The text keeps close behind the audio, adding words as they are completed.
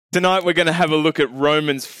Tonight we're going to have a look at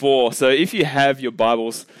Romans 4. So if you have your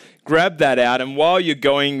Bibles, grab that out. And while you're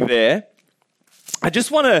going there, I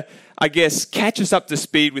just want to, catch us up to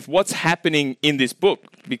speed with what's happening in this book.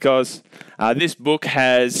 Because this book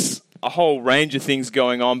has a whole range of things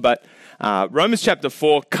going on. But Romans chapter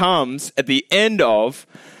 4 comes at the end of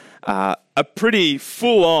a pretty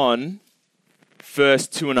full-on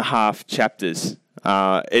first 2.5 chapters.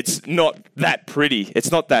 It's not that pretty.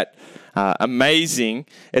 It's not that amazing.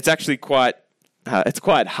 It's actually quite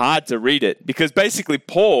hard to read it, because basically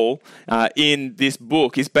Paul in this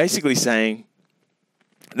book is basically saying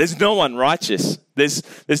there's no one righteous.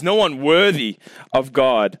 There's no one worthy of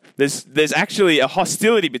God. There's actually a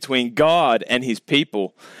hostility between God and his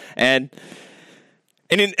people, and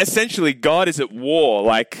essentially God is at war.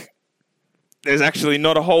 Like, there's actually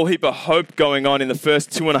not a whole heap of hope going on in the first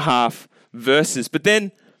 2.5 verses. But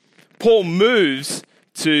then Paul moves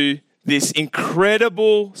to this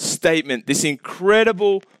incredible statement, this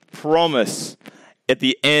incredible promise at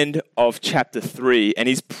the end of chapter 3. And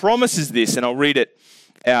he promises this, and I'll read it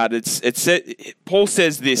out. Paul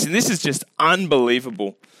says this, and this is just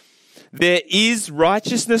unbelievable. There is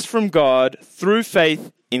righteousness from God through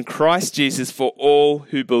faith in Christ Jesus for all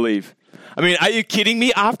who believe. I mean, are you kidding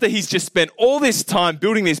me? After he's just spent all this time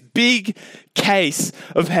building this big case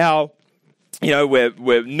of how,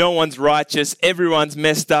 where no one's righteous, everyone's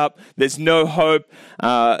messed up, there's no hope,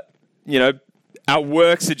 our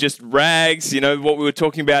works are just rags, what we were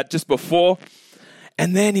talking about just before.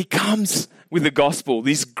 And then he comes with the gospel,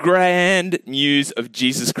 this grand news of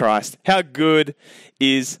Jesus Christ. How good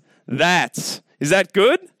is that? Is that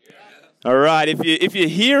good? Yeah. All right, if you're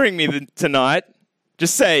hearing me tonight,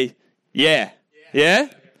 just say, yeah. Yeah?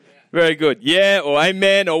 Very good. Yeah, or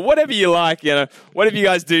amen, or whatever you like, whatever you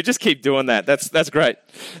guys do, just keep doing that. That's great.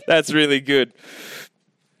 That's really good.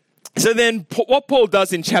 So then what Paul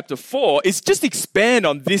does in chapter 4 is just expand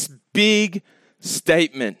on this big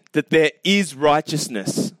statement that there is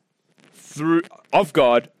righteousness of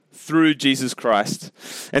God through Jesus Christ.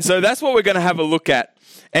 And so that's what we're going to have a look at.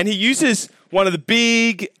 And he uses one of the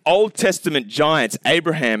big Old Testament giants,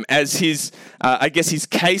 Abraham, as his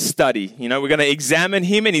case study. We're going to examine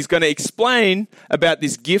him, and he's going to explain about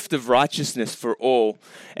this gift of righteousness for all.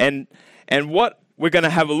 And what we're going to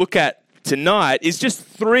have a look at tonight is just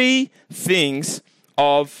 3 things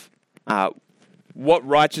of what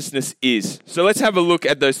righteousness is. So let's have a look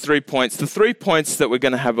at those 3 points. The 3 points that we're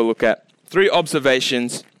going to have a look at, 3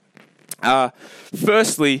 observations.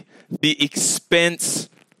 Firstly, the expense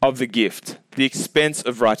of the gift, the expense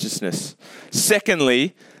of righteousness.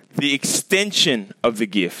 Secondly, the extension of the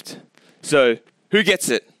gift. So, who gets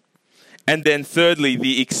it? And then thirdly,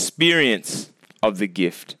 the experience of the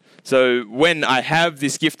gift. So, when I have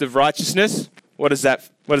this gift of righteousness, what is that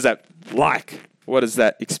like? What is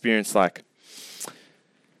that experience like?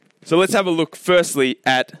 So, let's have a look firstly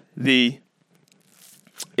at the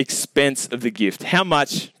expense of the gift. How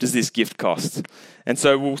much does this gift cost? And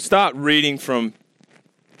so we'll start reading from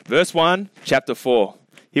verse 1, chapter 4.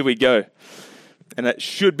 Here we go. And it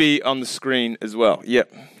should be on the screen as well.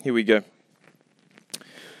 Yep, here we go.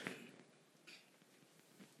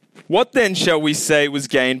 What then shall we say was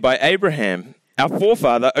gained by Abraham, our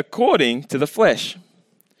forefather, according to the flesh?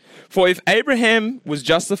 For if Abraham was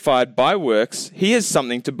justified by works, he has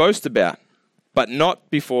something to boast about, but not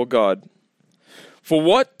before God. For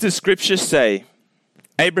what does Scripture say?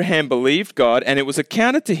 Abraham believed God, and it was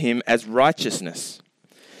accounted to him as righteousness.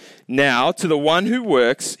 Now, to the one who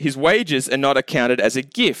works, his wages are not accounted as a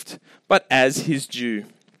gift, but as his due.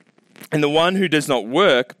 And the one who does not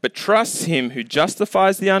work, but trusts him who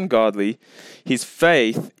justifies the ungodly, his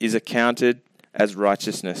faith is accounted as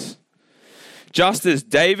righteousness. Just as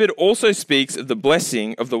David also speaks of the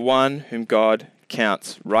blessing of the one whom God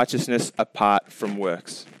counts righteousness apart from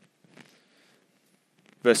works.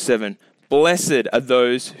 Verse 7, blessed are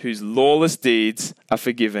those whose lawless deeds are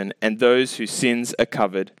forgiven and those whose sins are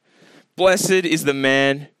covered. Blessed is the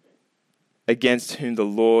man against whom the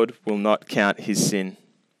Lord will not count his sin.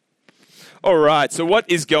 All right, so what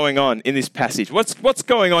is going on in this passage? What's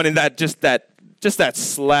going on in that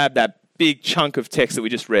slab, that big chunk of text that we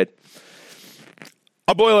just read?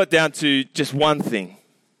 I'll boil it down to just one thing.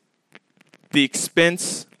 The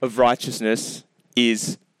expense of righteousness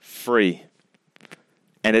is free.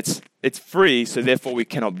 And it's free, so therefore we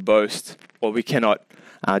cannot boast or we cannot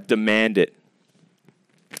demand it.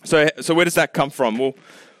 So where does that come from?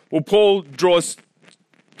 Well, Paul draws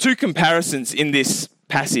 2 comparisons in this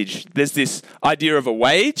passage. There's this idea of a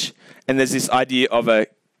wage, and there's this idea of a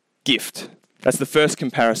gift. That's the first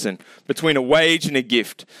comparison between a wage and a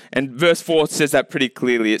gift. And verse 4 says that pretty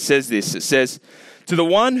clearly. It says this. It says, To the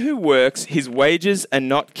one who works, his wages are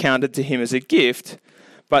not counted to him as a gift,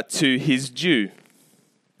 but to his due.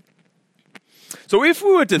 So if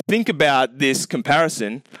we were to think about this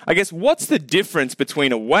comparison, I guess what's the difference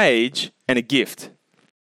between a wage and a gift?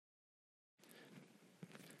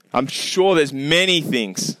 I'm sure there's many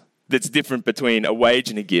things that's different between a wage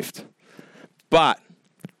and a gift. But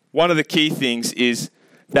one of the key things is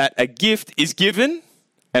that a gift is given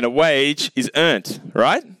and a wage is earned,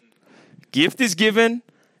 right? Gift is given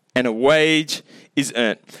and a wage is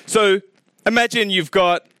earned. So imagine you've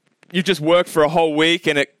just worked for a whole week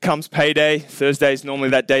and it comes payday. Thursday is normally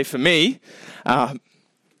that day for me. And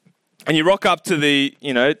you rock up to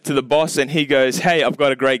the boss and he goes, "Hey, I've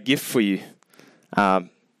got a great gift for you.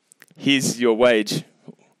 Here's your wage."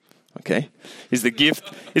 Okay. Is the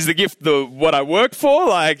gift what I worked for?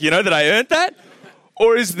 That I earned that?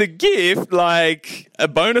 Or is the gift like a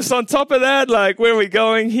bonus on top of that? Like, where are we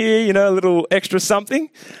going here? A little extra something.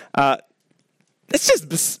 It's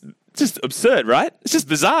just absurd, right? It's just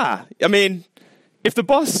bizarre. I mean, if the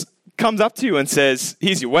boss comes up to you and says,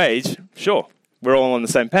 "Here's your wage," sure, we're all on the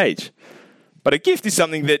same page. But a gift is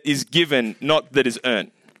something that is given, not that is earned.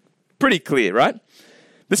 Pretty clear, right?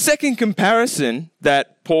 The second comparison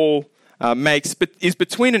that Paul makes is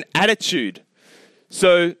between an attitude.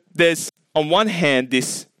 So there's, on one hand,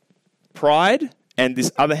 this pride, and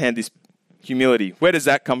this other hand, this humility. Where does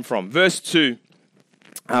that come from? Verse 2,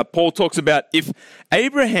 Paul talks about if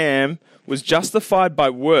Abraham was justified by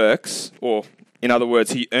works, or in other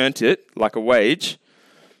words, he earned it like a wage,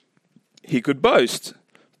 he could boast,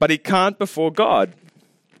 but he can't before God.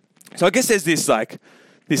 So I guess there's this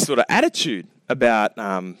sort of attitude about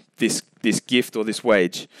this gift or this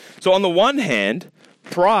wage. So on the one hand,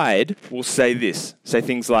 pride will say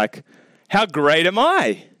things like, "How great am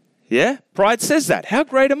I?" Yeah, pride says that. How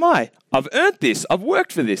great am I? I've earned this. I've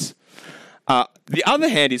worked for this. The other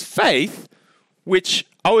hand is faith, which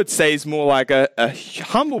I would say is more like a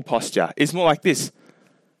humble posture. It's more like this.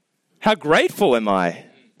 How grateful am I?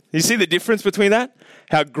 You see the difference between that?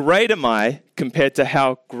 How great am I compared to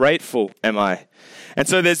how grateful am I? And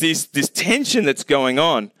so there's this tension that's going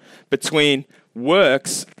on between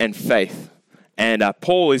works and faith. And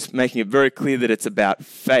Paul is making it very clear that it's about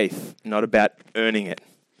faith, not about earning it.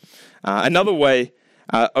 Another way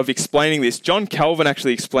of explaining this, John Calvin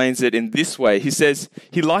actually explains it in this way. He says,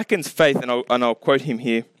 he likens faith, and I'll quote him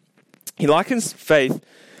here, he likens faith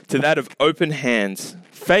to that of open hands.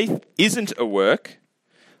 Faith isn't a work,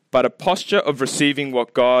 but a posture of receiving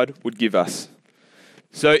what God would give us.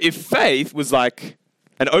 So if faith was like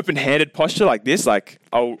an open-handed posture like this, like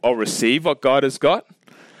I'll receive what God has got,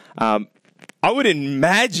 I would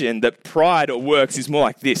imagine that pride or works is more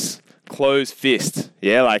like this, closed fist.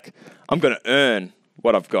 Yeah, like I'm going to earn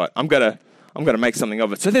what I've got. I'm going to make something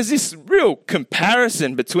of it. So there's this real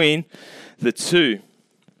comparison between the two.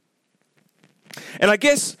 And I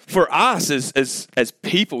guess for us as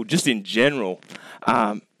people, just in general,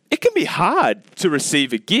 it can be hard to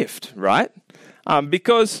receive a gift, right?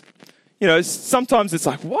 Because, sometimes it's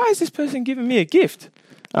like, why is this person giving me a gift?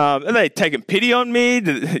 Are they taking pity on me?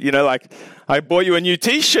 Like I bought you a new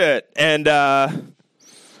T-shirt and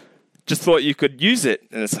just thought you could use it.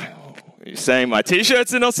 And it's like, oh, are you saying my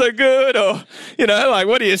T-shirts are not so good? Or,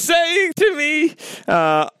 what are you saying to me?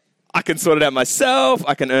 I can sort it out myself.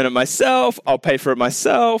 I can earn it myself. I'll pay for it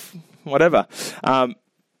myself. Whatever. I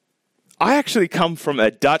actually come from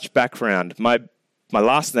a Dutch background. My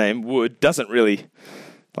last name, Wood, doesn't really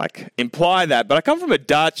imply that, but I come from a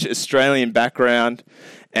Dutch Australian background,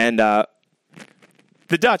 and the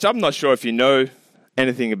Dutch, I'm not sure if you know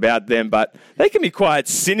anything about them, but they can be quite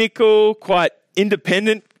cynical, quite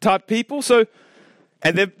independent type people. So,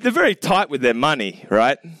 and they're very tight with their money,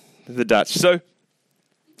 right? The Dutch. So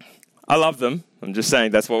I love them. I'm just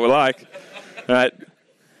saying that's what we're like, right?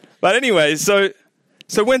 But anyway, so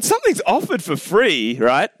when something's offered for free,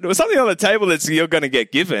 right, or something on the table that you're going to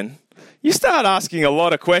get given, you start asking a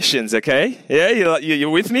lot of questions, okay? Yeah, you're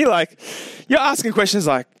with me? You're asking questions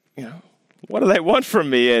like, what do they want from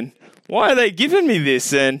me? And why are they giving me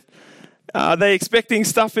this? And are they expecting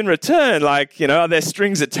stuff in return? Are there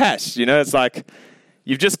strings attached? It's like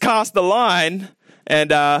you've just cast the line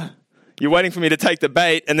and you're waiting for me to take the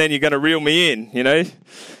bait and then you're going to reel me in,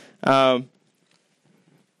 And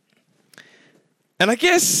I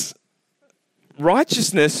guess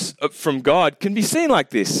righteousness from God can be seen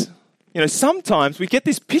like this. Sometimes we get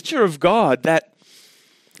this picture of God that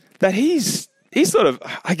he's sort of,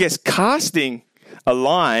 I guess, casting a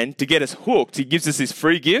line to get us hooked. He gives us this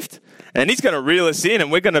free gift, And he's going to reel us in,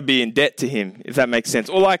 and we're going to be in debt to him, if that makes sense.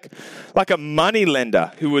 Or like a money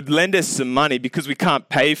lender who would lend us some money because we can't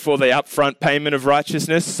pay for the upfront payment of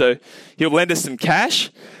righteousness. So he'll lend us some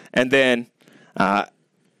cash, and then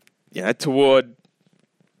toward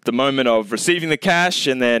the moment of receiving the cash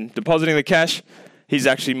and then depositing the cash, he's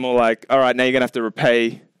actually more like, all right, now you're going to have to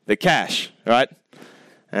repay the cash, right?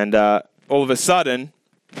 And all of a sudden,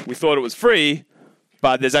 we thought it was free,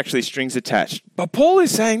 but there's actually strings attached. But Paul is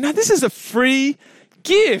saying, no, this is a free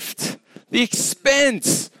gift. The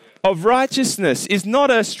expense of righteousness is not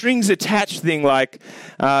a strings attached thing like,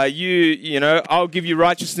 I'll give you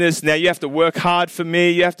righteousness, now you have to work hard for me,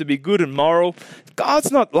 you have to be good and moral.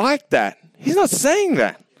 God's not like that. He's not saying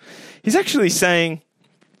that. He's actually saying,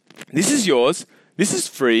 this is yours, this is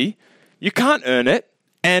free, you can't earn it,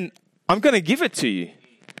 and I'm going to give it to you.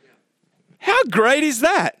 How great is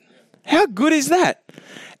that? How good is that?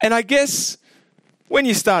 And I guess when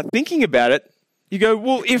you start thinking about it, you go,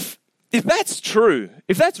 well, if that's true,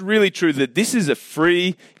 if that's really true, that this is a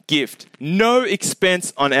free gift, no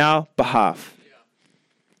expense on our behalf,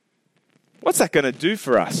 what's that going to do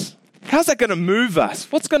for us? How's that going to move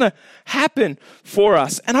us? What's going to happen for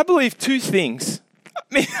us? And I believe two things. I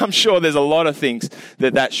mean, I'm sure there's a lot of things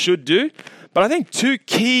that should do, but I think two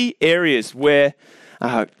key areas where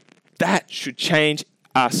that should change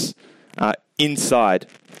us inside.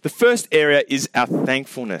 The first area is our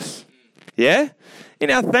thankfulness. Yeah? In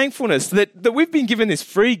our thankfulness that we've been given this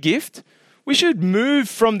free gift, we should move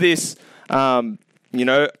from this, pride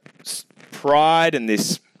and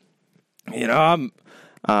this, I'm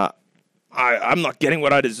not getting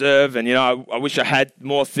what I deserve, and I wish I had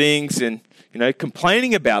more things, and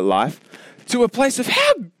complaining about life, to a place of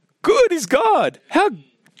how good is God? How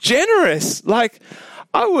generous? Like,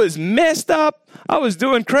 I was messed up, I was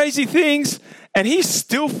doing crazy things, and he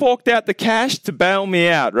still forked out the cash to bail me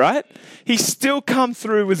out, right? He still come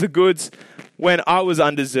through with the goods when I was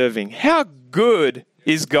undeserving. How good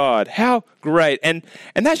is God? How great. And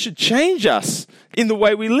that should change us in the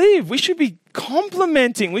way we live. We should be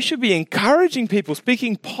complimenting, we should be encouraging people,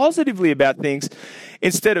 speaking positively about things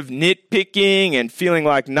instead of nitpicking and feeling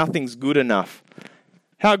like nothing's good enough.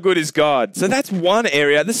 How good is God? So that's one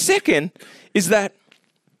area. The second is that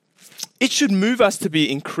it should move us to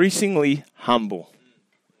be increasingly humble.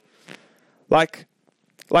 Like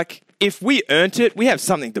if we earned it, we have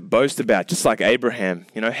something to boast about, just like Abraham.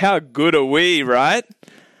 How good are we, right?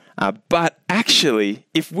 But actually,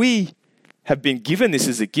 if we have been given this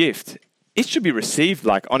as a gift, it should be received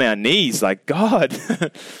like on our knees, like, God,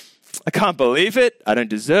 I can't believe it, I don't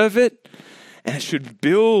deserve it. And it should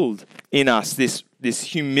build in us this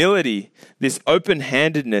humility, this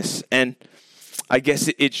open-handedness, and I guess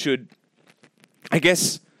it should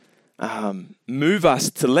move us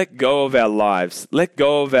to let go of our lives, let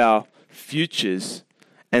go of our futures,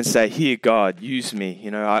 and say, here, God, use me.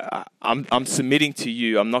 I'm submitting to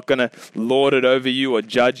you. I'm not going to lord it over you or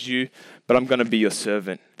judge you, but I'm going to be your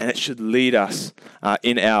servant. And it should lead us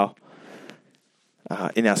in our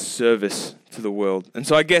service to the world. And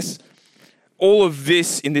so I guess all of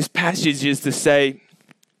this in this passage is to say,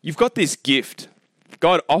 you've got this gift.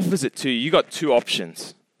 God offers it to you. You've got two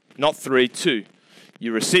options, not three, two.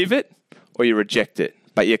 You receive it or you reject it,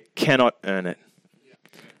 but you cannot earn it.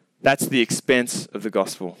 That's the expense of the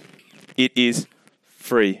gospel. It is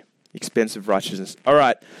free, expense of righteousness. All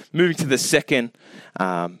right, moving to the second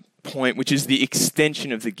point, which is the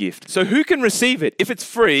extension of the gift. So who can receive it? If it's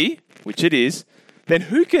free, which it is, then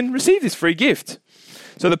who can receive this free gift?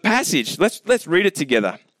 So the passage, let's read it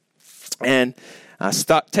together and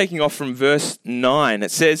start taking off from verse 9.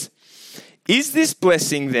 It says, "Is this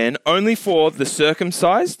blessing then only for the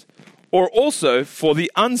circumcised or also for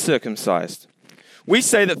the uncircumcised? We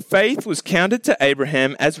say that faith was counted to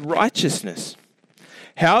Abraham as righteousness.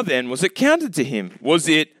 How then was it counted to him? Was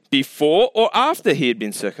it before or after he had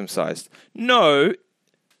been circumcised? No,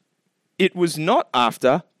 it was not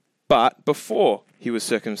after, but before he was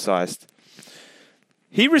circumcised.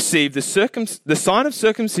 He received the sign of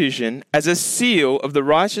circumcision as a seal of the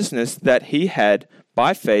righteousness that he had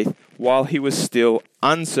by faith while he was still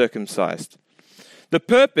uncircumcised. The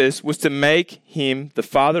purpose was to make him the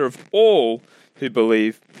father of all who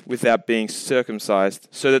believe without being circumcised,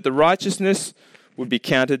 so that the righteousness would be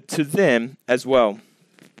counted to them as well.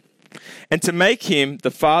 And to make him the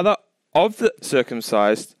father of the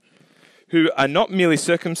circumcised, who are not merely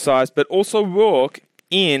circumcised, but also walk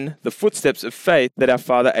in the footsteps of faith that our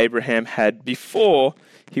father Abraham had before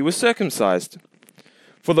he was circumcised.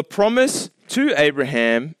 For the promise to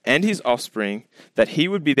Abraham and his offspring that he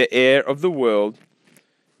would be the heir of the world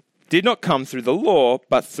did not come through the law,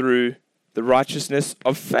 but through the righteousness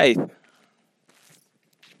of faith.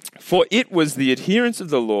 For it was the adherents of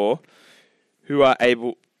the law who are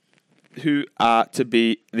to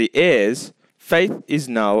be the heirs. Faith is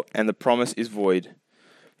null and the promise is void.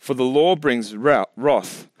 For the law brings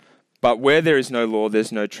wrath, but where there is no law,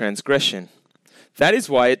 there's no transgression. That is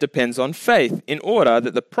why it depends on faith, in order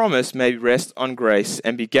that the promise may rest on grace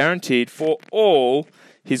and be guaranteed for all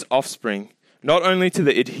his offspring, not only to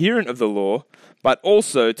the adherent of the law, but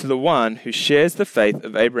also to the one who shares the faith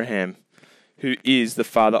of Abraham, who is the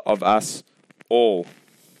father of us all.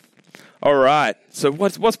 All right, so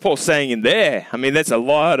what's Paul saying in there? I mean, there's a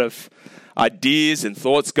lot of ideas and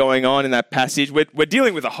thoughts going on in that passage. We're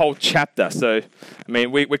dealing with a whole chapter, so, I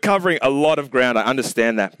mean, we're covering a lot of ground. I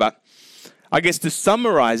understand that, but I guess to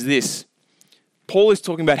summarize this, Paul is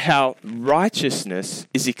talking about how righteousness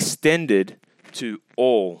is extended to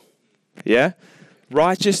all. Yeah?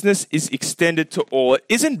 Righteousness is extended to all. It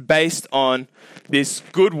isn't based on this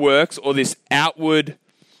good works or this outward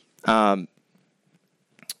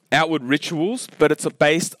rituals, but it's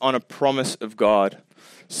based on a promise of God.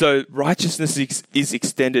 So righteousness is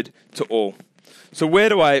extended to all. So where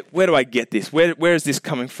do I get this? Where is this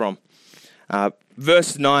coming from?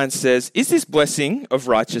 Verse 9 says, "Is this blessing of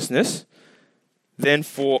righteousness then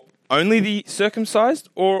for only the circumcised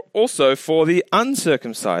or also for the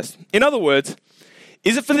uncircumcised?" In other words,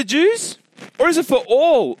 is it for the Jews or is it for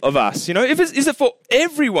all of us? You know, is it for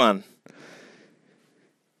everyone?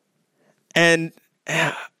 And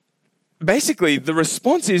basically the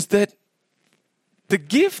response is that the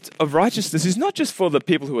gift of righteousness is not just for the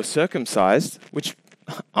people who are circumcised, which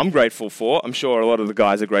I'm grateful for. I'm sure a lot of the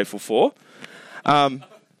guys are grateful for. But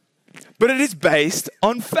it is based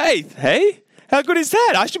on faith, hey? How good is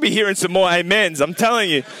that? I should be hearing some more amens, I'm telling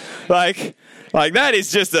you. Like that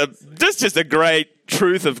is just a great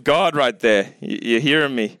truth of God right there. You're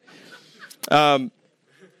hearing me. God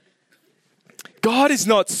is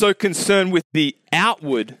not so concerned with the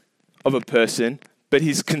outward of a person, but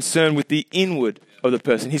he's concerned with the inward of the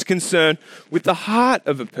person. He's concerned with the heart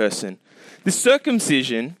of a person. The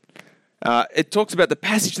circumcision, it talks about the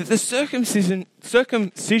passage that the circumcision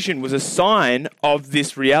was a sign of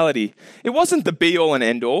this reality. It wasn't the be-all and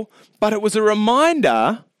end-all, but it was a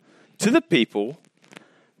reminder to the people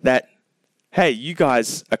that, hey, you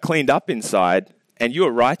guys are cleaned up inside and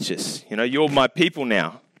you're righteous. You know, you're my people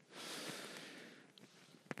now.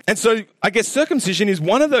 And so I guess circumcision is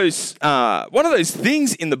one of those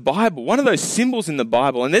things in the Bible, one of those symbols in the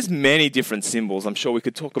Bible. And there's many different symbols. I'm sure we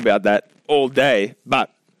could talk about that all day,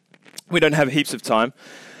 but we don't have heaps of time.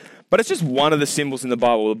 But it's just one of the symbols in the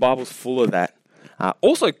Bible. The Bible's full of that.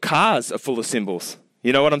 Also, cars are full of symbols.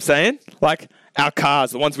 You know what I'm saying? Like our cars,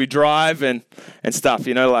 the ones we drive and stuff,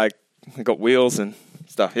 you know, like they've got wheels and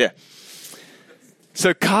stuff, yeah.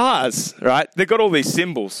 So cars, right, they've got all these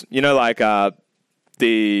symbols, you know, like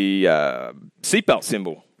the seatbelt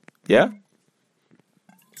symbol, yeah?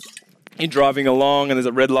 You're driving along and there's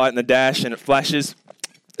a red light in the dash and it flashes.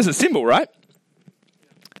 It's a symbol, right?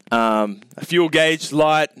 A fuel gauge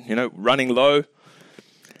light, you know, running low.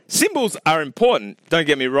 Symbols are important, don't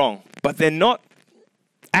get me wrong, but they're not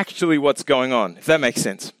actually what's going on, if that makes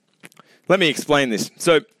sense. Let me explain this.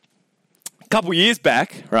 So, a couple years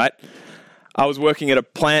back, right, I was working at a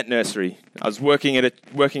plant nursery. I was working at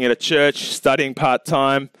a church, studying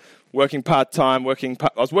part-time, working part-time, I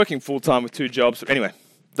was working full-time with 2 jobs. Anyway,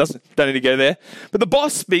 don't need to go there. But the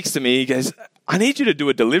boss speaks to me. He goes, "I need you to do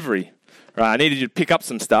a delivery. Right, I needed you to pick up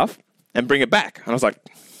some stuff and bring it back." And I was like,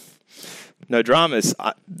 no dramas.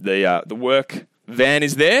 The work van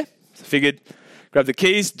is there. So I figured, grab the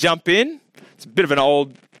keys, jump in. It's a bit of an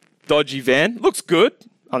old, dodgy van. Looks good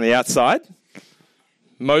on the outside,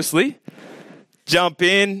 mostly. Jump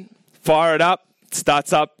in, fire it up,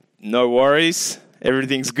 starts up, no worries.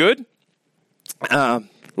 Everything's good.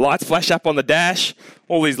 Lights flash up on the dash.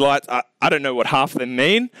 All these lights, I don't know what half of them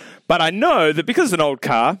mean, but I know that because it's an old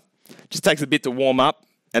car, it just takes a bit to warm up,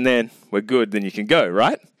 and then we're good, then you can go,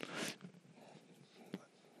 right?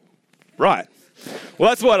 Right. Well,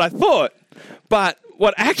 that's what I thought. But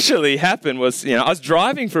what actually happened was, you know, I was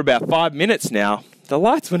driving for about 5 minutes now. The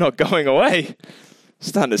lights were not going away.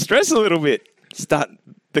 Starting to stress a little bit.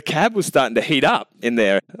 The cab was starting to heat up in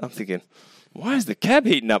there. I'm thinking, why is the cab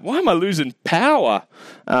heating up? Why am I losing power?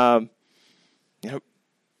 You know,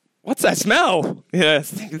 what's that smell? You know,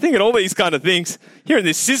 thinking all these kind of things. Hearing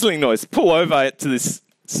this sizzling noise. Pull over to this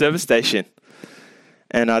service station.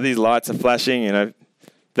 And these lights are flashing, you know.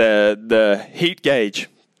 The heat gauge,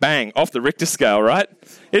 bang, off the Richter scale, right?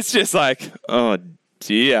 It's just like, oh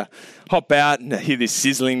dear. Hop out and I hear these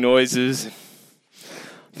sizzling noises.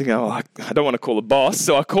 I think, I don't want to call the boss,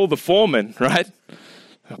 so I call the foreman, right?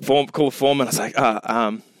 Call the foreman. I was like,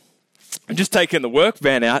 I'm just taking the work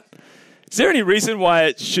van out. Is there any reason why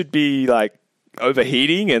it should be like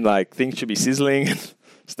overheating and like things should be sizzling and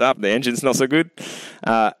stuff? The engine's not so good.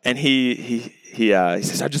 And he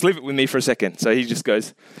says, "Oh, just leave it with me for a second." So he just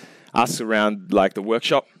goes, asks around like the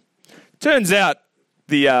workshop. Turns out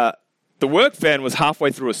the work van was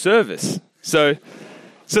halfway through a service. So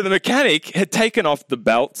the mechanic had taken off the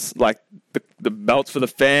belts, like the belts for the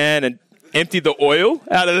fan, and emptied the oil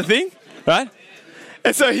out of the thing, right?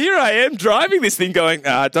 And so here I am driving this thing going,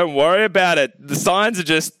 don't worry about it. The signs are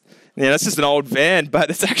just, it's just an old van, but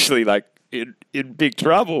it's actually like in big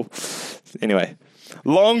trouble. Anyway,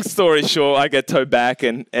 long story short, I get towed back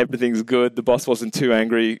and everything's good. The boss wasn't too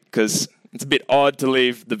angry because it's a bit odd to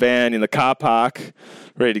leave the van in the car park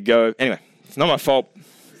ready to go. Anyway, it's not my fault.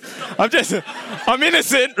 I'm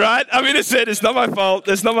innocent, right? I'm innocent. It's not my fault.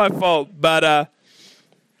 It's not my fault. But,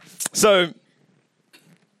 so,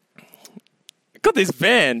 got this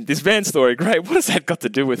van story. Great. What has that got to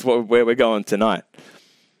do with where we're going tonight?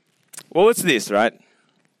 Well, it's this, right?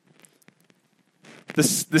 The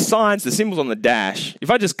signs, the symbols on the dash, if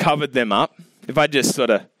I just covered them up, if I just sort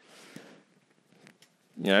of,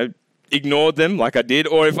 ignored them like I did,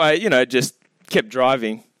 or if I, just kept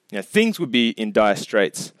driving, things would be in dire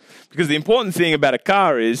straits. Because the important thing about a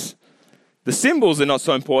car is the symbols are not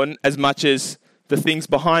so important as much as the things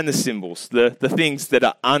behind the symbols, the things that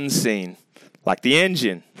are unseen, like the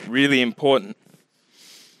engine, really important.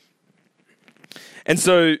 And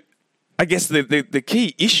so I guess the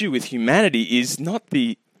key issue with humanity is not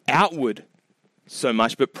the outward so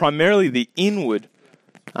much, but primarily the inward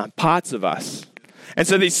parts of us. And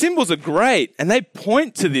so these symbols are great, and they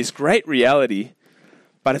point to this great reality,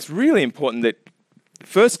 but it's really important that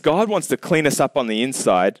first God wants to clean us up on the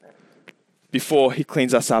inside before he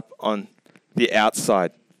cleans us up on the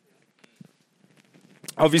outside.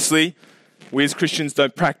 Obviously, we as Christians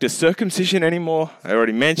don't practice circumcision anymore. I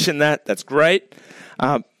already mentioned that. That's great.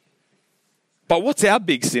 But what's our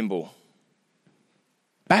big symbol?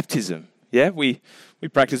 Baptism. Yeah, we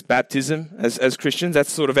practice baptism as Christians.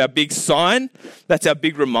 That's sort of our big sign. That's our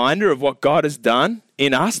big reminder of what God has done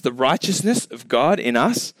in us, the righteousness of God in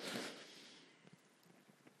us.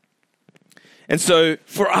 And so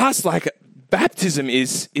for us, like, baptism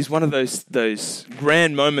is one of those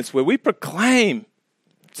grand moments where we proclaim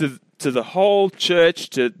to the whole church,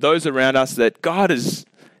 to those around us, that God has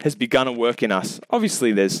begun a work in us.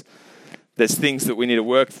 Obviously, there's things that we need to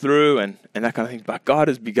work through and that kind of thing, but God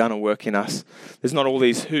has begun a work in us. There's not all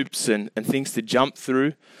these hoops and things to jump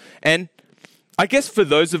through. And I guess for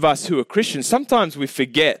those of us who are Christians, sometimes we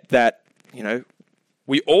forget that,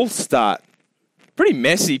 we all start pretty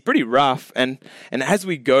messy, pretty rough, and as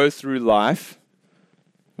we go through life,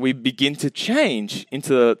 we begin to change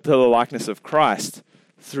into the likeness of Christ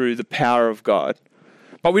through the power of God.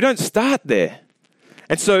 But we don't start there.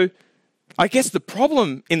 And so I guess the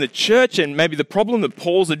problem in the church, and maybe the problem that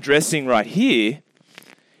Paul's addressing right here,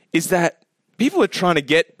 is that people are trying to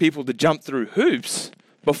get people to jump through hoops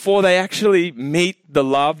before they actually meet the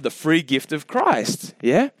love, the free gift of Christ.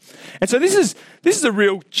 Yeah? And so this is a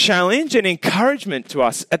real challenge and encouragement to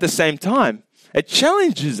us at the same time. It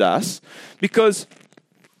challenges us because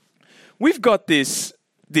we've got this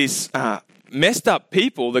messed up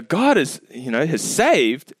people that God has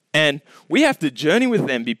saved, and we have to journey with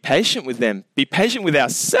them, be patient with them, be patient with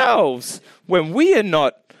ourselves when we are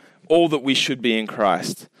not all that we should be in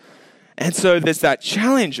Christ. And so there's that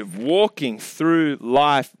challenge of walking through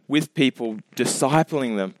life with people,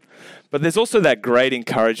 discipling them. But there's also that great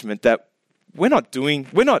encouragement that we're not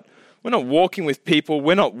walking with people,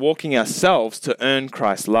 we're not walking ourselves to earn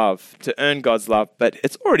Christ's love, to earn God's love, but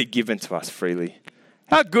it's already given to us freely.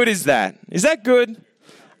 How good is that? Is that good?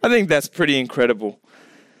 I think that's pretty incredible.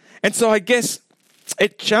 And so I guess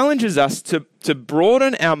it challenges us to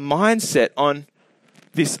broaden our mindset on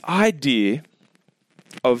this idea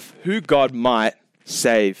of who God might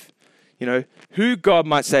save. Who God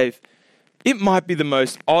might save. It might be the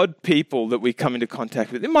most odd people that we come into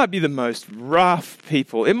contact with. It might be the most rough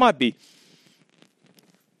people. It might be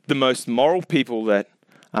the most moral people that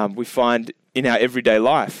we find in our everyday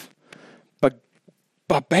life.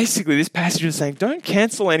 But basically, this passage is saying, don't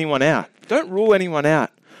cancel anyone out. Don't rule anyone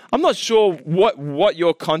out. I'm not sure what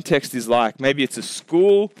your context is like. Maybe it's a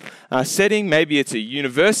school setting. Maybe it's a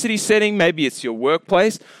university setting. Maybe it's your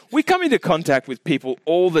workplace. We come into contact with people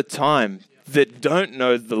all the time that don't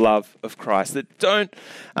know the love of Christ, that don't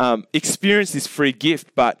experience this free gift,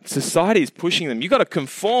 but society is pushing them. You've got to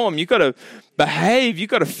conform. You've got to behave. You've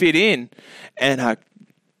got to fit in. And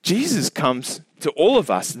Jesus comes to all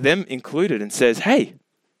of us, them included, and says, hey,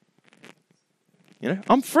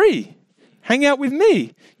 I'm free. Hang out with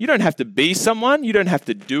me. You don't have to be someone. You don't have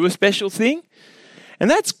to do a special thing. And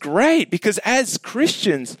that's great because as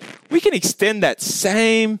Christians, we can extend that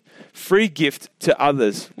same free gift to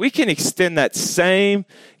others. We can extend that same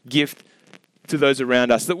gift to those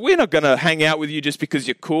around us. That we're not going to hang out with you just because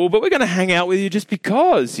you're cool, but we're going to hang out with you just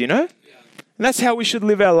because, you know? And that's how we should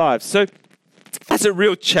live our lives. So that's a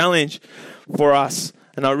real challenge for us.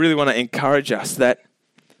 And I really want to encourage us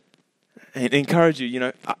and encourage you, you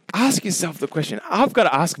know, ask yourself the question. I've got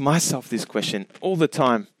to ask myself this question all the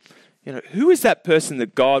time. You know, who is that person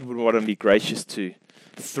that God would want to be gracious to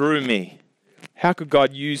through me? How could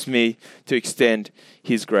God use me to extend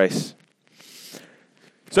his grace?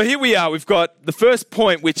 So here we are. We've got the first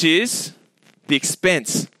point, which is the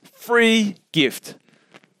expense, free gift.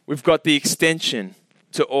 We've got the extension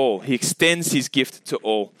to all. He extends his gift to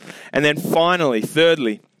all. And then finally,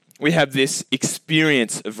 thirdly, we have this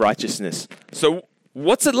experience of righteousness. So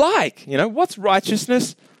what's it like? You know, what's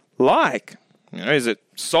righteousness like? You know, is it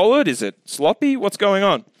solid? Is it sloppy? What's going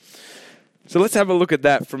on? So let's have a look at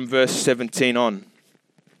that from verse 17 on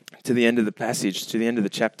to the end of the passage, to the end of the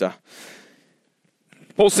chapter.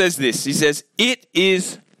 Paul says this. He says, "It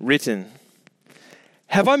is written,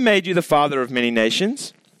 have I made you the father of many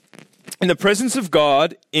nations? In the presence of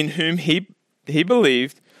God, in whom he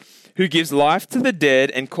believed, who gives life to the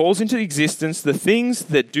dead and calls into existence the things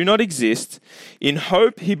that do not exist, in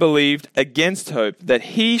hope he believed against hope that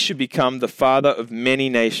he should become the father of many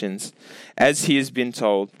nations, as he had been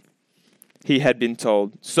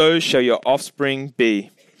told, so shall your offspring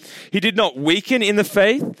be. He did not weaken in the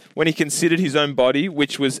faith when he considered his own body,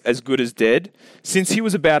 which was as good as dead, since he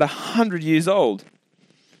was about 100 years old."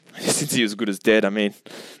 Since he was good as dead, I mean,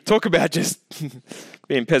 talk about just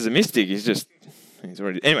being pessimistic. He's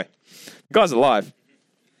already... Anyway, the guy's alive.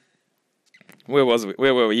 Where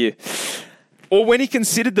were you? "Or when he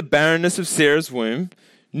considered the barrenness of Sarah's womb,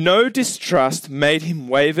 no distrust made him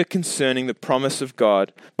waver concerning the promise of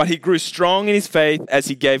God, but he grew strong in his faith as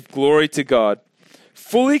he gave glory to God,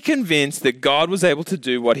 fully convinced that God was able to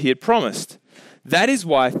do what he had promised. That is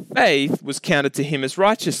why faith was counted to him as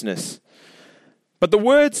righteousness. But the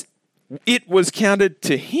words, 'it was counted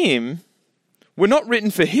to him,' were not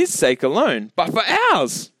written for his sake alone, but for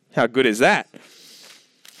ours." How good is that?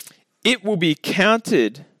 "It will be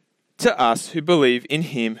counted to us who believe in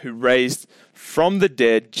him who raised from the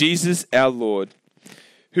dead Jesus our Lord,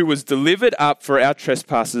 who was delivered up for our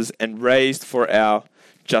trespasses and raised for our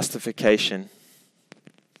justification."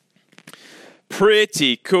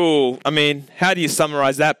 Pretty cool. I mean, how do you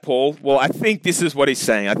summarize that, Paul? Well, I think this is what he's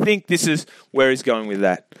saying. I think this is where he's going with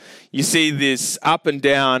that. You see this up and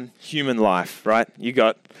down human life, right? You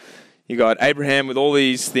got Abraham with all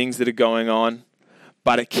these things that are going on,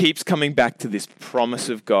 but it keeps coming back to this promise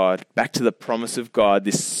of God, back to the promise of God,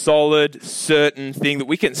 this solid, certain thing that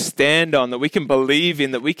we can stand on, that we can believe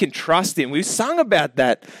in, that we can trust in. We've sung about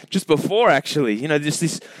that just before, actually. You know,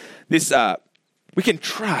 just this we can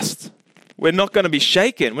trust. We're not going to be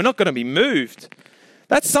shaken. We're not going to be moved.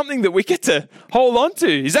 That's something that we get to hold on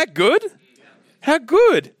to. Is that good? How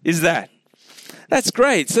good is that? That's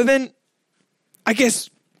great. So then, I guess,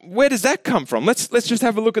 where does that come from? Let's just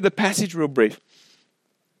have a look at the passage real brief.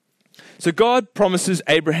 So God promises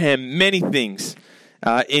Abraham many things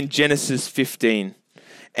in Genesis 15.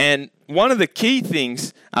 And one of the key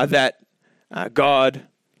things that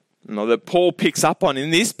that Paul picks up on in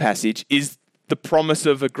this passage is the promise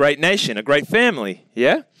of a great nation, a great family.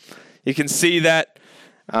 Yeah? You can see that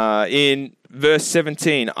in verse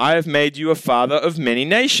 17. "I have made you a father of many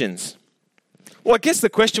nations." Well, I guess the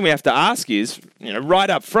question we have to ask is, right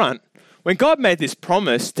up front, when God made this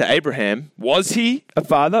promise to Abraham, was he a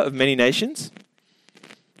father of many nations?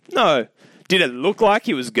 No. Did it look like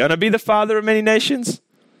he was going to be the father of many nations?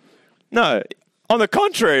 No. On the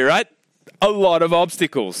contrary, right? A lot of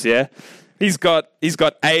obstacles, yeah? He's got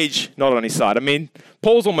age not on his side. I mean,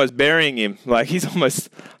 Paul's almost burying him. Like, he's almost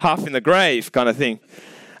half in the grave kind of thing.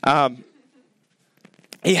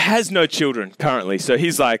 He has no children currently. So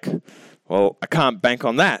he's like, well, I can't bank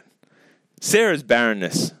on that. Sarah's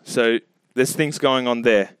barrenness. So there's things going on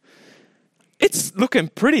there. It's looking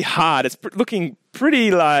pretty hard. It's looking pretty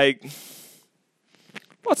like,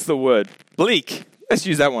 what's the word? Bleak. Let's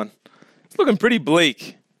use that one. It's looking pretty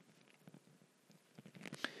bleak.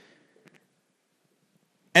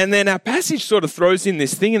 And then our passage sort of throws in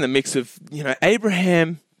this thing in the mix of,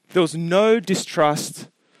 Abraham, there was no distrust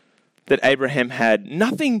that Abraham had.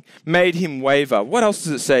 Nothing made him waver. What else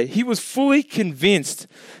does it say? He was fully convinced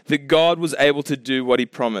that God was able to do what he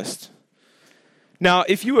promised. Now,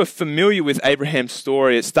 if you are familiar with Abraham's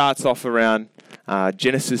story, it starts off around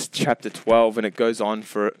Genesis chapter 12 and it goes on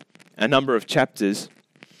for a number of chapters,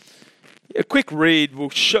 a quick read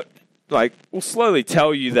will slowly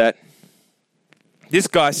tell you that this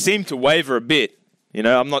guy seemed to waver a bit.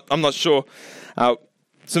 I'm not sure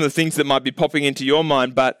some of the things that might be popping into your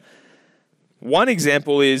mind, but one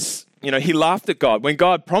example is, he laughed at God. When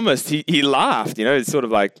God promised, he laughed. It's sort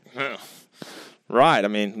of like, right, I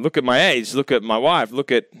mean, look at my age, look at my wife,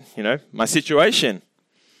 look at, my situation.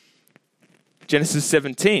 Genesis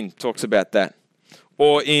 17 talks about that.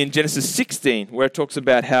 Or in Genesis 16, where it talks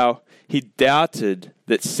about how he doubted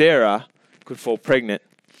that Sarah could fall pregnant.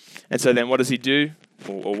 And so then what does he do?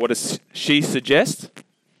 Or what does she suggest?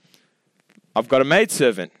 I've got a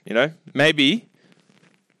maidservant, maybe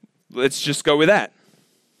let's just go with that.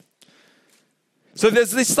 So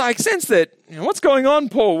there's this sense that, what's going on,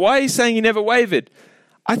 Paul? Why are you saying you never wavered?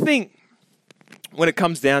 I think when it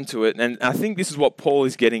comes down to it, and I think this is what Paul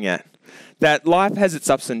is getting at, that life has its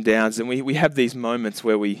ups and downs, and we have these moments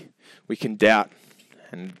where we can doubt.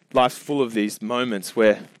 And life's full of these moments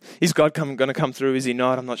where, is God going to come through? Is he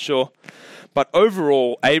not? I'm not sure. But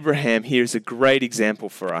overall, Abraham here is a great example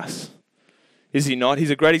for us. Is he not? He's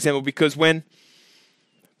a great example because when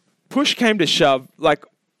push came to shove,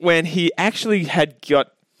 when he actually had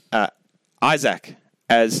got Isaac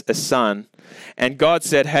as a son, and God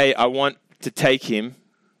said, hey, I want to take him,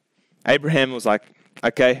 Abraham was like,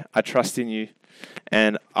 okay, I trust in you,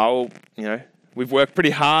 and we've worked pretty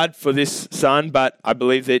hard for this son, but I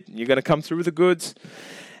believe that you're going to come through with the goods.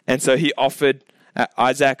 And so he offered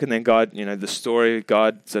Isaac, and then God, the story,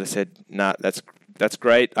 God sort of said, nah, that's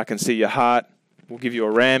great. I can see your heart. We'll give you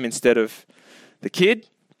a ram instead of the kid.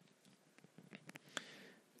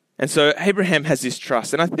 And so Abraham has this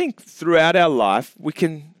trust. And I think throughout our life, we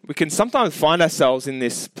can sometimes find ourselves in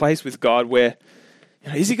this place with God where,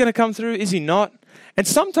 is he going to come through? Is he not? And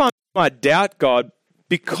sometimes we might doubt God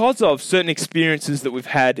because of certain experiences that we've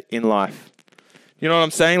had in life. You know what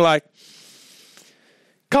I'm saying? A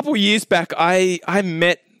couple of years back, I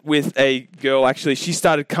met with a girl, actually. She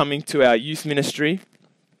started coming to our youth ministry.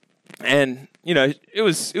 And, it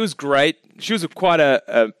was great. She was quite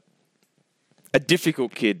a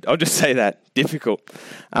difficult kid. I'll just say that, difficult.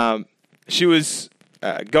 She was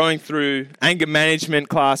going through anger management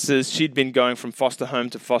classes. She'd been going from foster home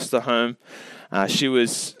to foster home. She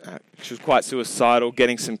was quite suicidal,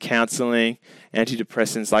 getting some counseling,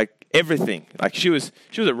 antidepressants, everything. She was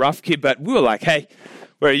a rough kid, but we were like, hey,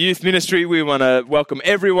 we're a youth ministry. We want to welcome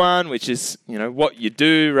everyone, which is, what you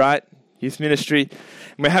do, right? Youth ministry.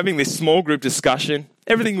 And we're having this small group discussion.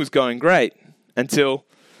 Everything was going great until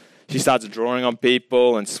she starts drawing on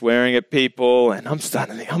people and swearing at people. And I'm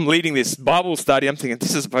starting to think, I'm leading this Bible study. I'm thinking,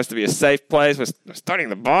 this is supposed to be a safe place. We're studying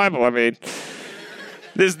the Bible. I mean,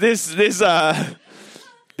 this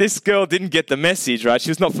girl didn't get the message, right?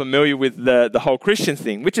 She was not familiar with the whole Christian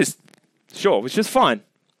thing, which is fine.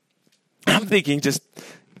 I'm thinking just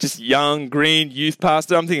young, green youth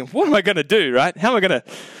pastor. I'm thinking, what am I going to do, right? How am I going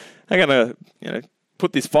to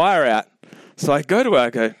put this fire out? So I go to her, I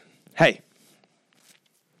go, hey,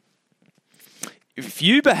 if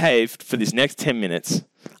you behaved for this next 10 minutes,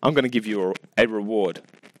 I'm going to give you a reward,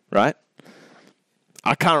 right?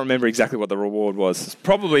 I can't remember exactly what the reward was. It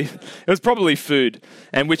was probably food,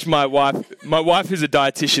 and which my wife who's a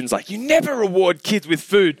dietitian is like, you never reward kids with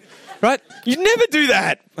food, right? You never do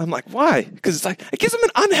that. I'm like, why? Because it gives them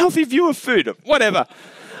an unhealthy view of food. Whatever.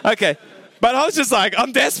 Okay. But I was just like,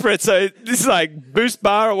 I'm desperate. So this is Boost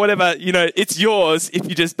Bar or whatever, it's yours if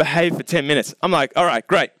you just behave for 10 minutes. I'm like, all right,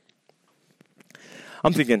 great.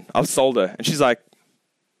 I'm thinking, I've sold her. And she's like,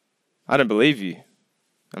 I don't believe you.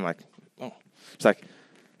 I'm like, oh. She's like,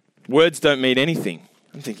 words don't mean anything.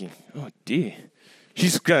 I'm thinking, oh dear.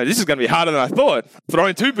 This is going to be harder than I thought.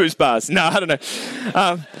 Throwing 2 Boost Bars. No, I don't know.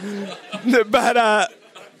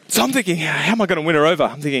 So I'm thinking, how am I going to win her over?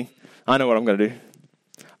 I'm thinking, I know what I'm going to do.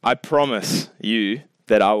 I promise you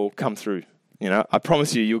that I will come through. I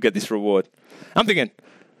promise you'll get this reward. I'm thinking,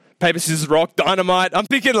 paper, scissors, rock, dynamite. I'm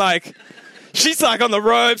thinking she's on the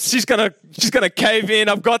ropes. She's gonna cave in.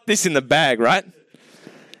 I've got this in the bag, right?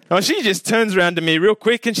 And she just turns around to me real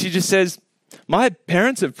quick and she just says, my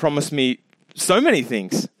parents have promised me so many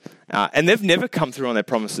things, and they've never come through on their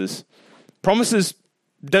promises. Promises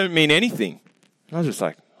don't mean anything. And I was just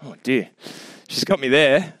like, oh dear, she's got me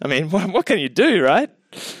there. I mean, what can you do, right?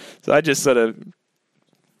 So I just sort of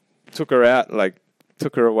took her out,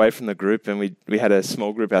 took her away from the group, and we had a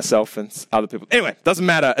small group ourselves and other people. Anyway, it doesn't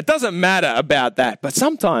matter. It doesn't matter about that. But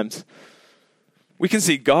sometimes we can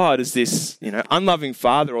see God as this, unloving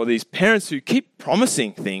father, or these parents who keep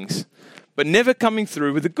promising things but never coming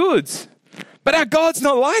through with the goods. But our God's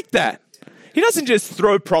not like that. He doesn't just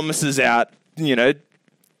throw promises out,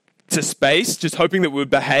 to space, just hoping that we would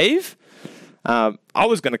behave. I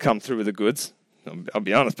was going to come through with the goods. I'll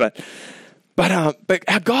be honest, but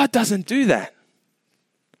our God doesn't do that.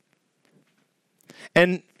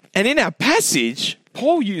 And in our passage,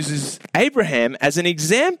 Paul uses Abraham as an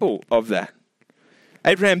example of that.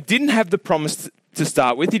 Abraham didn't have the promise to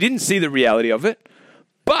start with. He didn't see the reality of it.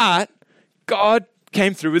 But God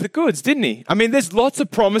came through with the goods, didn't he? I mean, there's lots of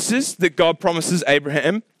promises that God promises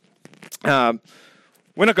Abraham. We're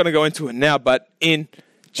not going to go into it now, but in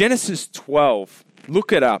Genesis 12,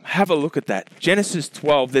 look it up. Have a look at that. Genesis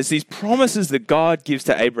 12, there's these promises that God gives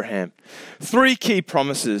to Abraham. 3 key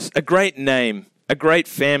promises: a great name, a great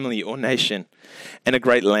family or nation, and a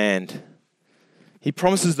great land. He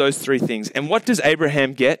promises those 3 things. And what does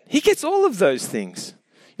Abraham get? He gets all of those things.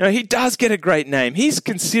 You know, he does get a great name. He's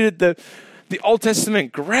considered the Old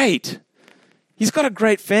Testament great. He's got a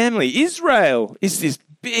great family. Israel is this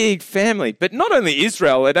big family. But not only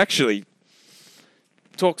Israel, it actually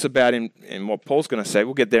talks about in what Paul's going to say.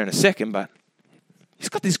 We'll get there in a second. But he's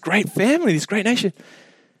got this great family, this great nation.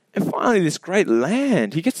 And finally, this great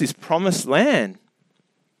land. He gets this promised land.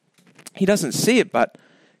 He doesn't see it, but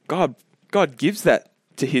God gives that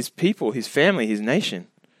to his people, his family, his nation.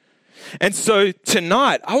 And so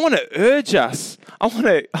tonight, I want to urge us, I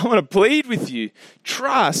want to plead with you,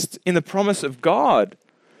 trust in the promise of God.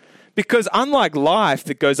 Because unlike life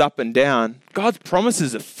that goes up and down, God's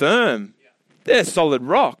promises are firm. They're a solid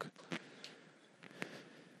rock.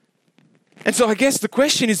 And so I guess the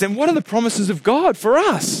question is then, what are the promises of God for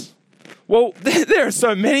us? Well, there are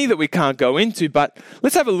so many that we can't go into, but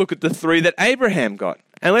let's have a look at the 3 that Abraham got.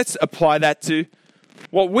 And let's apply that to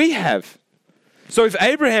what we have. So if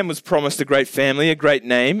Abraham was promised a great family, a great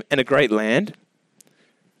name, and a great land,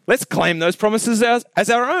 let's claim those promises as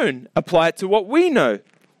our own. Apply it to what we know.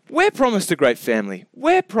 We're promised a great family.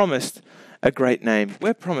 We're promised a great name.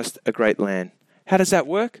 We're promised a great land. How does that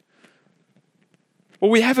work?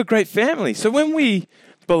 Well, we have a great family. So when we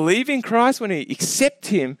believe in Christ, when we accept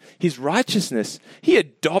him, his righteousness, he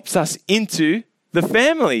adopts us into the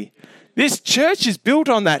family. This church is built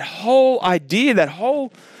on that whole idea, that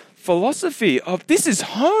whole philosophy of this is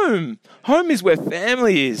home. Home is where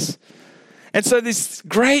family is. And so this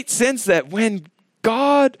great sense that when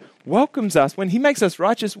God welcomes us, when he makes us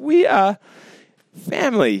righteous, we are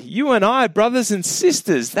family. You and I, brothers and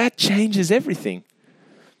sisters, that changes everything.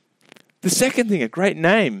 The second thing, a great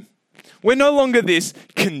name. We're no longer this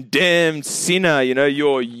condemned sinner,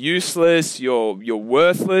 you're useless, you're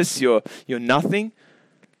worthless, you're nothing.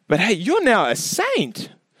 But hey, you're now a saint.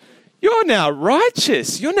 You're now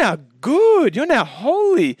righteous. You're now good. You're now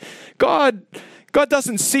holy. God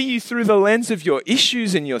doesn't see you through the lens of your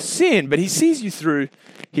issues and your sin, but he sees you through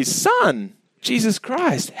his Son, Jesus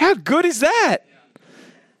Christ. How good is that?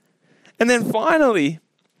 And then finally,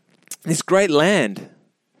 this great land.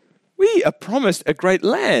 We are promised a great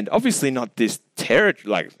land. Obviously not this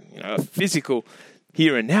territory, a physical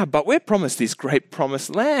here and now, but we're promised this great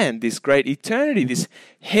promised land, this great eternity, this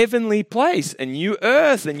heavenly place, a new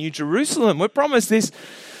earth, a new Jerusalem. We're promised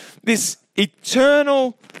this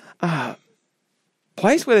eternal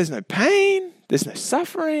place where there's no pain, there's no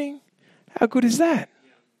suffering. How good is that?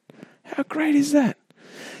 How great is that?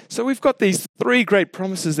 So we've got these 3 great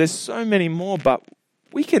promises. There's so many more, but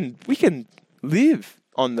we can live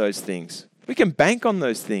on those things. We can bank on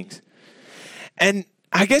those things. And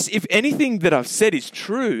I guess if anything that I've said is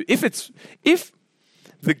true, if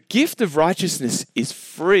the gift of righteousness is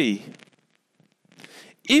free,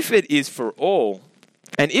 if it is for all,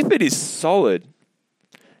 and if it is solid,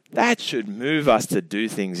 that should move us to do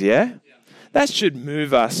things, yeah? That should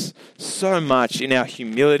move us so much in our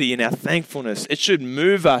humility, in our thankfulness. It should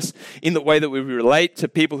move us in the way that we relate to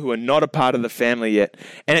people who are not a part of the family yet.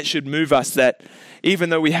 And it should move us that even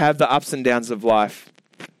though we have the ups and downs of life,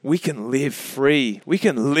 we can live free. We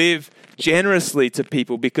can live generously to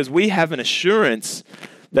people because we have an assurance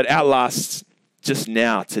that outlasts just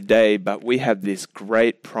now, today, but we have this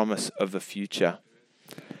great promise of a future.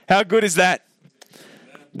 How good is that?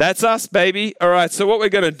 That's us, baby. All right, so what we're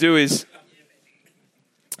going to do is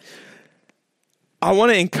I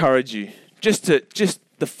want to encourage you, just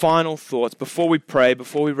the final thoughts before we pray,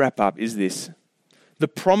 before we wrap up, is this. The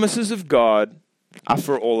promises of God are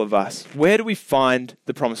for all of us. Where do we find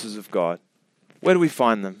the promises of God? Where do we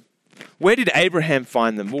find them? Where did Abraham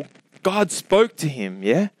find them? Well, God spoke to him,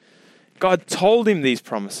 yeah? God told him these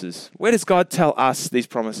promises. Where does God tell us these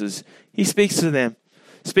promises? He speaks to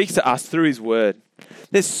us through his word.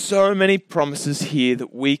 There's so many promises here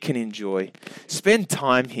that we can enjoy. Spend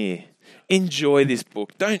time here. enjoy this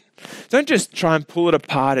book. Don't just try and pull it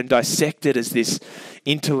apart and dissect it as this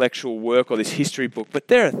intellectual work or this history book, but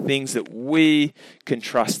there are things that we can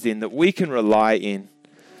trust in, that we can rely in.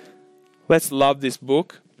 Let's love this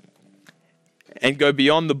book and go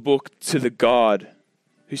beyond the book to the God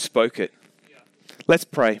who spoke it. Let's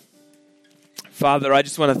pray. Father, I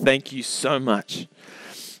just want to thank you so much.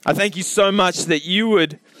 I thank you so much that you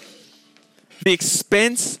would, the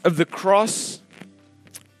expense of the cross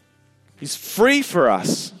is free for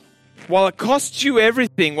us. While it costs you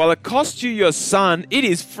everything, while it costs you your son, it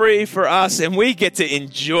is free for us and we get to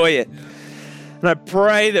enjoy it. And I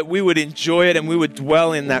pray that we would enjoy it and we would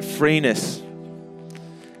dwell in that freeness.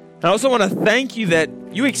 And I also want to thank you that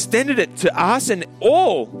you extended it to us and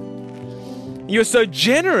all. You're so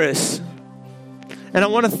generous. And I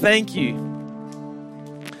want to thank you.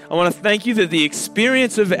 I want to thank you that the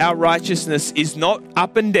experience of our righteousness is not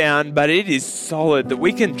up and down, but it is solid, that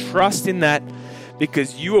we can trust in that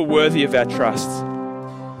because you are worthy of our trust.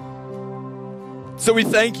 So we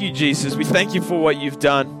thank you, Jesus. We thank you for what you've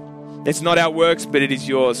done. It's not our works, but it is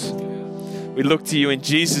yours. We look to you in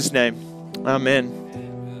Jesus' name. Amen.